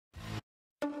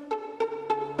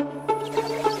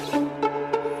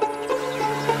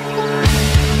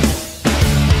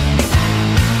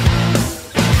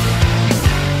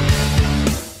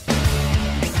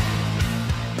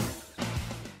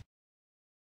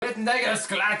bit negative,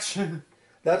 Scratch.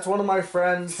 That's one of my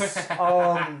friends.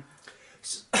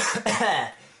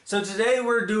 So today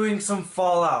we're doing some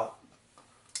Fallout.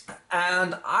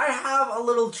 And I have a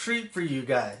little treat for you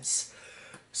guys.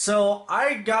 So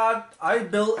I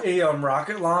built a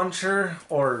rocket launcher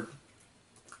or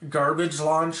garbage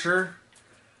launcher.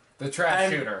 The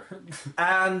trash shooter.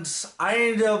 And I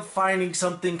ended up finding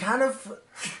something kind of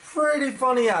pretty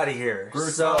funny out of here.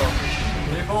 So,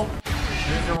 people,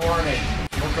 here's your warning.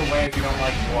 Look away if you don't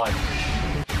like blood.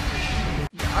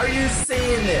 Are you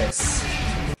seeing this?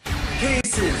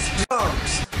 Pieces,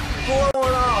 chunks,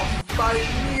 blowing off by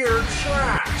mere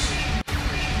trash.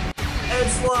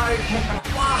 It's like,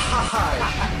 why?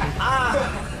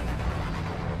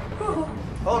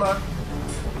 Hold on.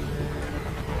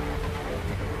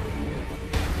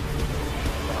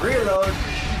 Reload.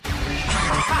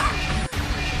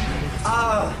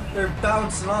 They're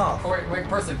bouncing off. Oh, wait,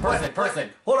 person.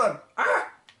 Hold on.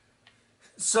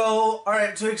 So,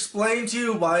 alright, to explain to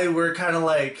you why we're kind of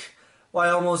like, why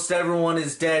almost everyone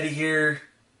is dead here.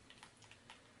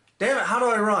 Damn it, how do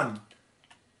I run?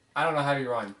 I don't know how you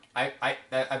run.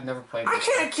 I've never played this. I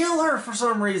can't kill her for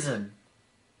some reason.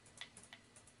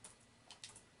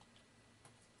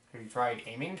 Have you tried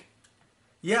aiming?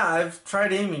 Yeah, I've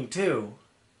tried aiming too.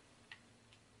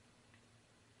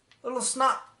 Little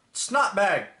snot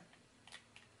bag.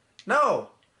 No.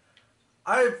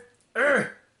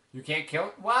 You can't kill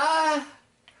it? What?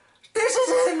 This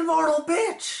is an immortal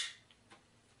bitch.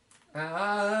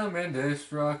 I'm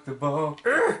indestructible.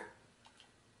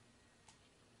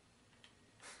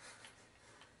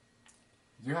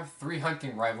 You have 3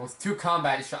 hunting rifles, 2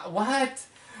 combat shots. What?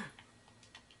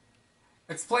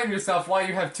 Explain yourself why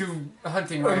you have 2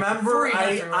 hunting rifles. Remember,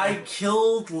 I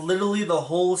killed literally the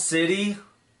whole city.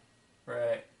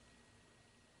 Right.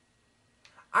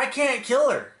 I can't kill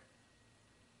her.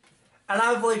 And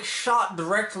I've like shot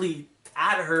directly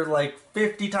at her like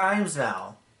 50 times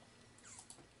now.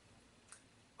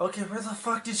 Okay, where the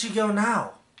fuck did she go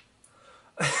now?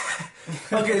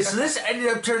 Okay, so this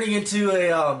ended up turning into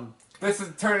a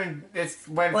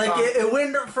it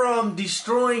went from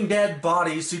destroying dead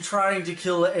bodies to trying to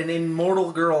kill an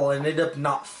immortal girl and ended up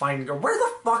not finding her. Where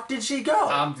the fuck did she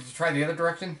go? Did you try the other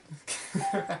direction?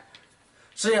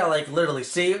 So yeah, like literally,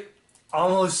 see,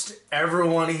 almost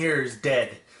everyone here is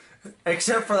dead.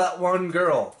 Except for that one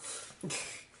girl.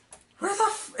 Where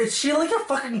the is she like a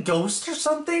fucking ghost or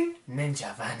something?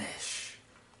 Ninja vanish.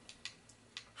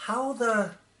 How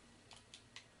the...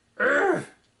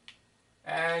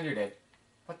 And you're dead.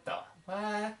 What the...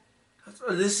 What?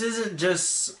 This isn't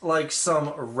just like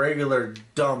some regular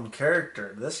dumb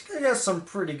character. This guy has some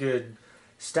pretty good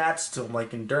stats to him,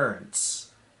 like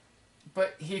endurance.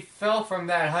 But he fell from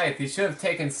that height. He should have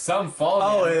taken some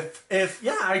fall damage. Oh,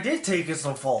 yeah, I did take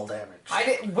some fall damage.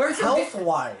 Where's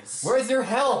health-wise? Where's your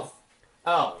health?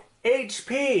 Oh.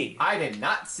 HP. I did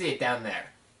not see it down there.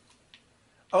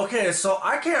 Okay, so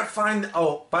I can't find...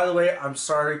 Oh, by the way, I'm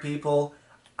sorry, people.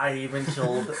 I even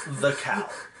killed the cow.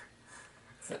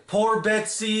 Poor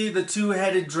Betsy, the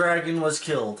 2-headed dragon, was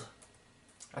killed.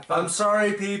 I'm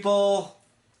sorry, people.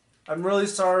 I'm really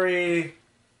sorry.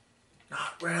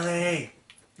 Not really.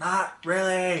 Not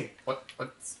really.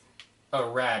 What's...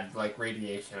 Oh, rad, like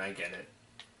radiation, I get it.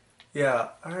 Yeah,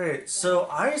 alright. So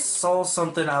I saw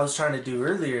something I was trying to do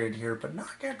earlier in here, but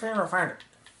not getting able to find it.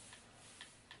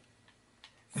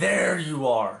 There you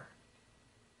are.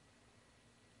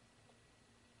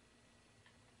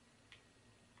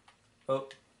 Oh.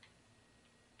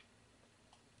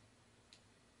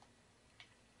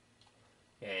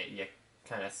 Yeah, you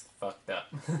kind of fucked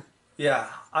up. Yeah,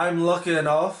 I'm lucky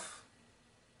enough.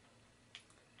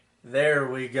 There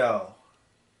we go.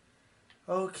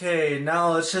 Okay,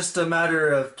 now it's just a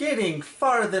matter of getting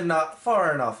far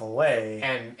enough away.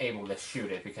 And able to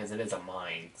shoot it, because it is a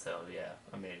mine, so yeah,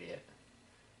 I'm an idiot.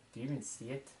 Do you even see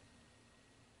it?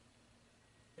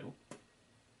 Nope.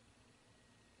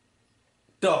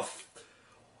 The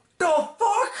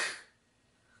fuck?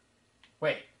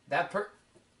 Wait, that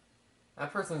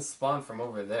person spawned from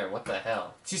over there. What the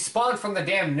hell? She spawned from the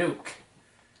damn nuke.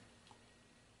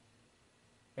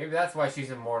 Maybe that's why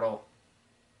she's immortal.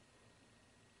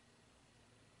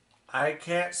 I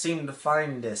can't seem to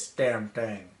find this damn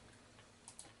thing.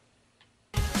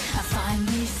 I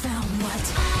finally found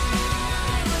what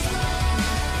I was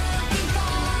looking for.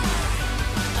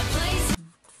 A place.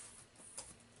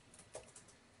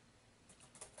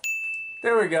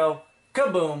 There we go.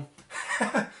 Kaboom.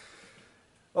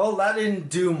 Well, that didn't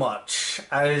do much,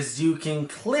 as you can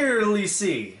clearly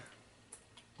see.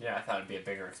 Yeah, I thought it'd be a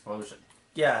bigger explosion.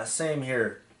 Yeah, same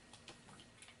here.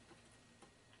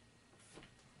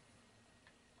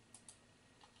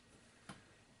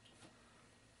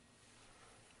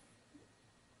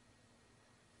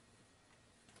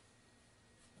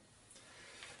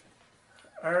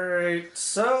 Alright,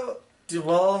 so,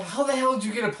 well, How the hell did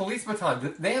you get a police baton?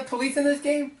 Do they have police in this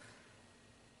game?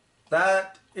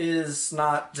 that is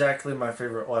not exactly my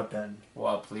favorite weapon.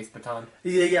 Well, a police baton.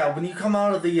 Yeah, when you come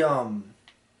out of the,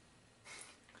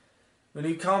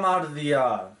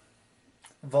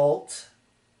 vault,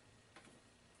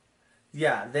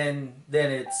 yeah, then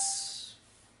it's,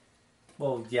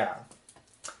 well, yeah.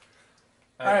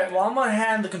 Alright, well, I'm gonna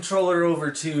hand the controller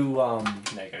over to,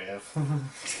 Negative.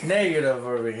 Negative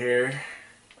over here.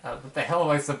 What the hell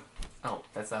am I Oh,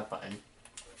 that's that button.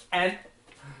 And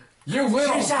You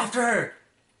will! chase after her!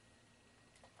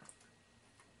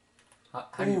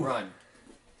 How do you Ooh. run?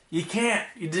 You can't.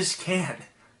 You just can't.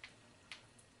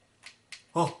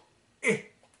 Oh.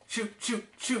 Shoot, shoot,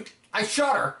 shoot. I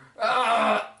shot her!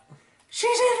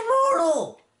 She's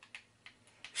immortal!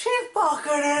 She's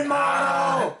fucking immortal!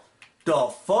 Ah. The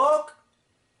fuck?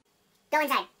 Go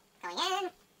inside. Going in.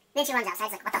 Then she runs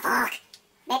outside. She's like, what the fuck?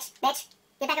 Bitch, bitch.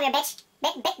 Get back over here, bitch.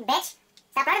 Bitch.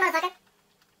 Stop running, motherfucker.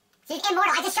 She's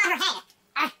immortal. I just shot her head.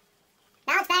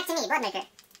 Now it's back to me, Bloodmaker.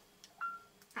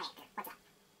 Hi, Anchor. What's up?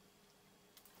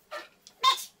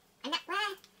 Bitch! I'm not...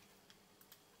 What?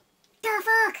 The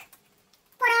fuck?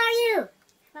 What are you?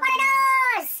 What are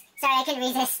those? Sorry, I couldn't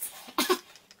resist. What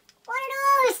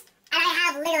are those? And I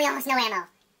have literally almost no ammo.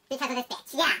 Because of this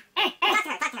bitch. Yeah. Talk to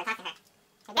her.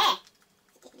 Hey, babe.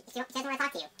 She doesn't want to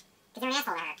talk to you. Because you're an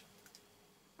asshole to her.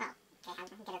 Oh, okay. I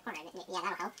can get her cornered. Yeah,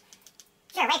 that'll help.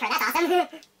 Sure, rape her. That's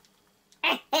awesome.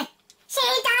 She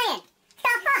ain't dying.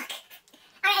 The fuck?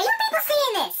 Are you people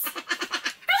seeing this?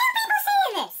 Are you people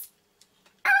seeing this?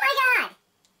 Oh my god.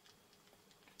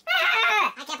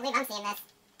 I can't believe I'm seeing this.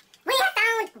 We have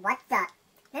found... What the...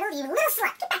 You little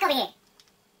slut. Get back over here.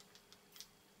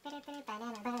 I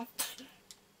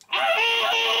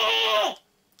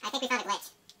think we found a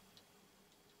glitch.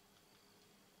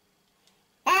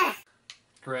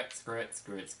 Screw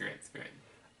it.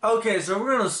 Okay, so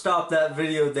we're gonna stop that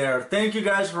video there. Thank you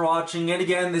guys for watching. And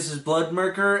again, this is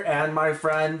Bloodmerker and my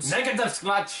friend... Negative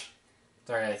Scratch!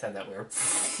 Sorry, I said that weird.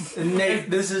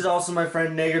 This is also my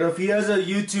friend Negative. He has a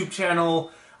YouTube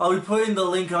channel. I'll be putting the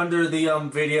link under the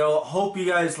video. Hope you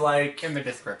guys like. In the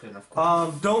description, of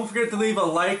course. Don't forget to leave a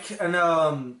like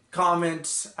and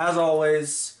comment, as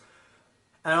always.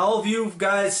 And all of you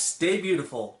guys, stay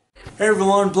beautiful. Hey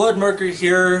everyone, Bloodmerker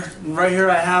here. And right here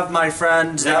I have my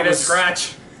friend. Negative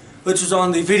Scratch! Which was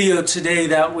on the video today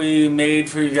that we made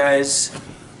for you guys.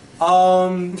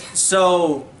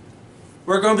 So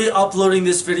we're going to be uploading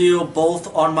this video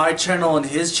both on my channel and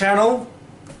his channel.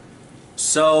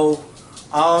 So,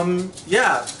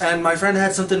 yeah, and my friend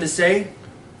had something to say.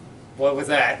 What was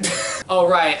that? Oh,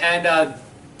 right, and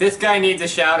this guy needs a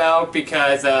shout out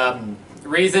because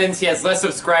reasons. He has less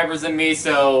subscribers than me,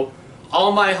 so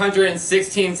all my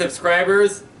 116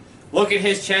 subscribers, look at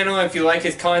his channel. If you like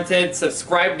his content,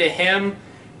 subscribe to him,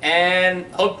 and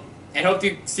hope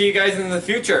to see you guys in the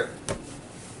future.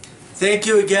 Thank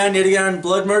you again,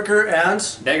 Bloodmerker,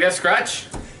 and Negative Scratch.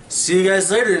 see you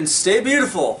guys later, and stay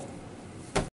beautiful.